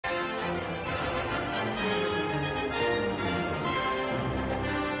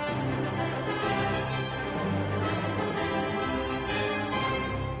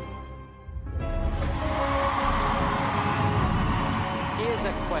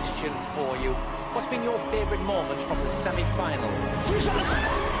Here's a question for you. What's been your favourite moment from the semi-finals?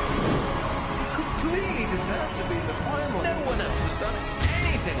 Completely deserved to be in the final. No one else has done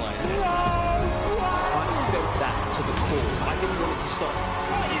anything like this. I felt that to the core. I didn't want it to stop.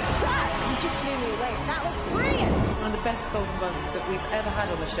 What is that? You just blew me away. That was brilliant. One of the best golden buzzers that we've ever had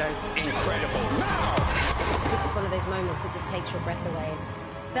on the show. Incredible. This is one of those moments that just takes your breath away.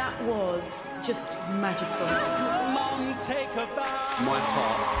 That was just magical. Mum, take a bow. My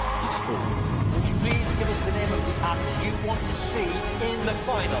heart is full. Would you please give us the name of the act you want to see in the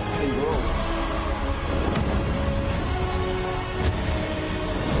finals?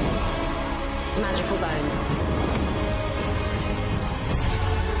 Magical Bones.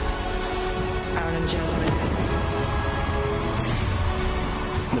 Aaron and Jasmine.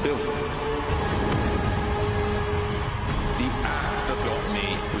 Nabil. The act that got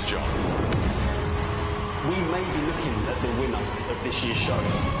me was John. We may be looking at the winner of this year's show.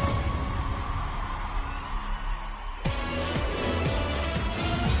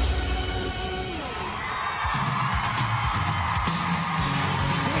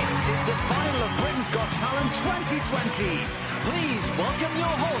 The final of Britain's Got Talent 2020. Please welcome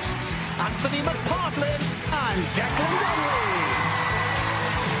your hosts, Anthony McPartlin And Declan Donnelly.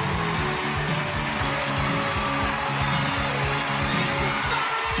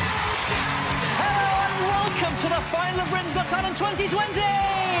 Hello and welcome to the final of Britain's Got Talent 2020!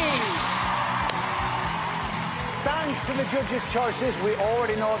 Thanks to the judges' choices, we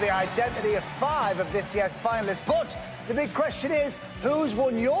already know the identity of 5 of this year's finalists. But the big question is, who's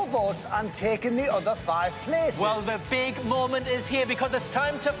won your vote and taken the other 5 places? Well, the big moment is here because it's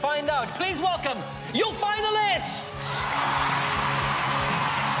time to find out. Please welcome your finalists!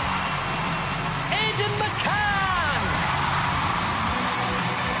 Aidan McCann!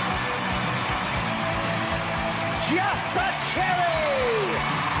 Jasper Cherry!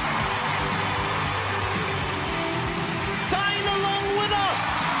 Sign along with us!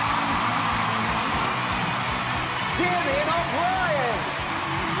 Damien O'Brien!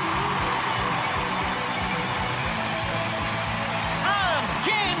 And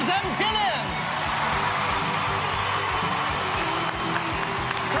James and Dylan!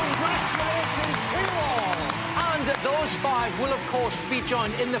 Congratulations to you all! And those 5 will, of course, be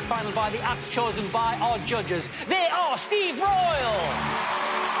joined in the final by the acts chosen by our judges. They are Steve Royal,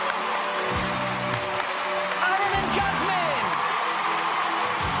 Aaron and Jasmine,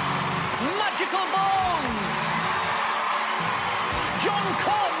 Magical Bones, John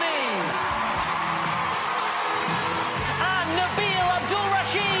Courtney, and Nabil Abdul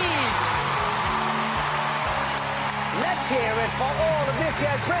Rashid. Let's hear it for all of this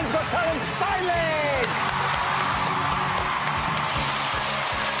year's Britain's Got Talent finalists!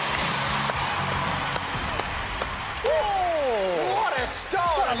 What a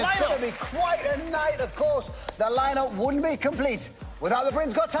start! And it's going to be quite a night, of course. The lineup wouldn't be complete without the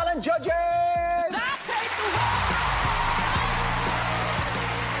Britain's Got Talent judges!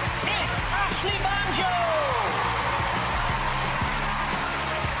 It's Ashley Banjo!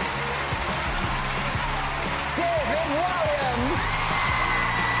 David Williams!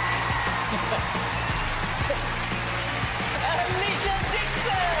 Alicia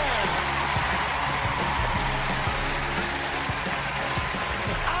Dixon!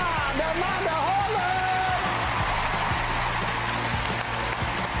 And Amanda Holland!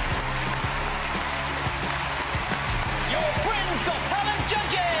 Your Britain's Got Talent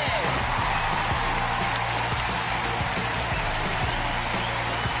judges!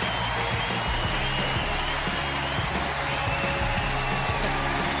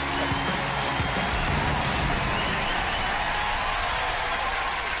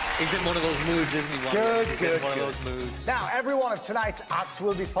 He's in one of those moods, isn't he? He's in one of those moods. Now, every one of tonight's acts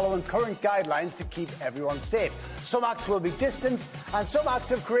will be following current guidelines to keep everyone safe. Some acts will be distanced, and some acts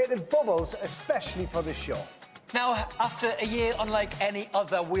have created bubbles, especially for the show. Now, after a year unlike any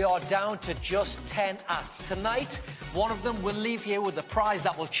other, we are down to just 10 acts. Tonight, one of them will leave here with a prize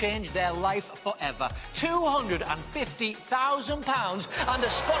that will change their life forever. £250,000 and a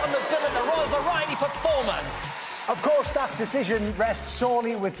spot on the bill at the Royal Variety Performance. Of course, that decision rests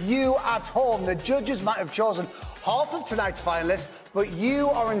solely with you at home. The judges might have chosen half of tonight's finalists, but you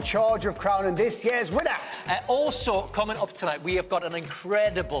are in charge of crowning this year's winner. Also, coming up tonight, we have got an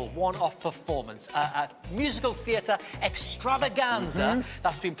incredible one-off performance, a musical theatre extravaganza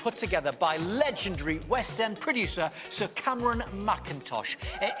that's been put together by legendary West End producer Sir Cameron McIntosh.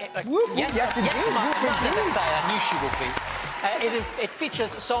 Yes, indeed. Amanda's excited. I knew she would be. It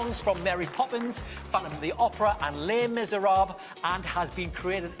features songs from Mary Poppins, Phantom of the Opera, and and Les Miserables and has been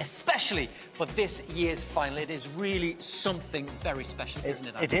created especially for this year's final. It is really something very special, isn't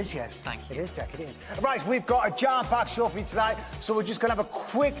it, Andy? It is, yes. Thank you. It is, Dec, it is. Right, we've got a jam-packed show for you tonight, so we're just going to have a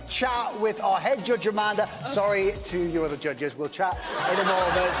quick chat with our head judge, Amanda. Sorry to you other judges, we'll chat in a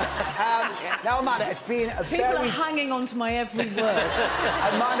moment. Now, Amanda, it's been a People are hanging on to my every word.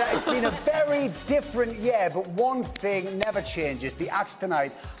 Amanda, it's been a very different year, but one thing never changes. The acts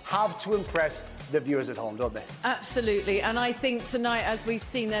tonight have to impress the viewers at home, don't they? Absolutely, and I think tonight, as we've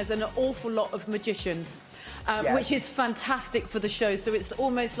seen, there's an awful lot of magicians. Yes. Which is fantastic for the show. So it's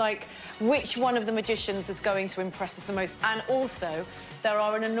almost like which one of the magicians is going to impress us the most. And also, there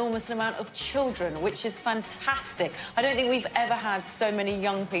are an enormous amount of children, which is fantastic. I don't think we've ever had so many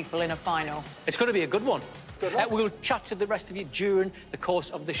young people in a final. It's going to be a good one. We'll chat to the rest of you during the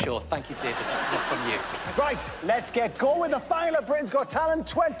course of the show. Thank you, David. That's enough from you. Right, let's get going with the final of Britain's Got Talent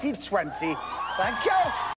 2020. Thank you.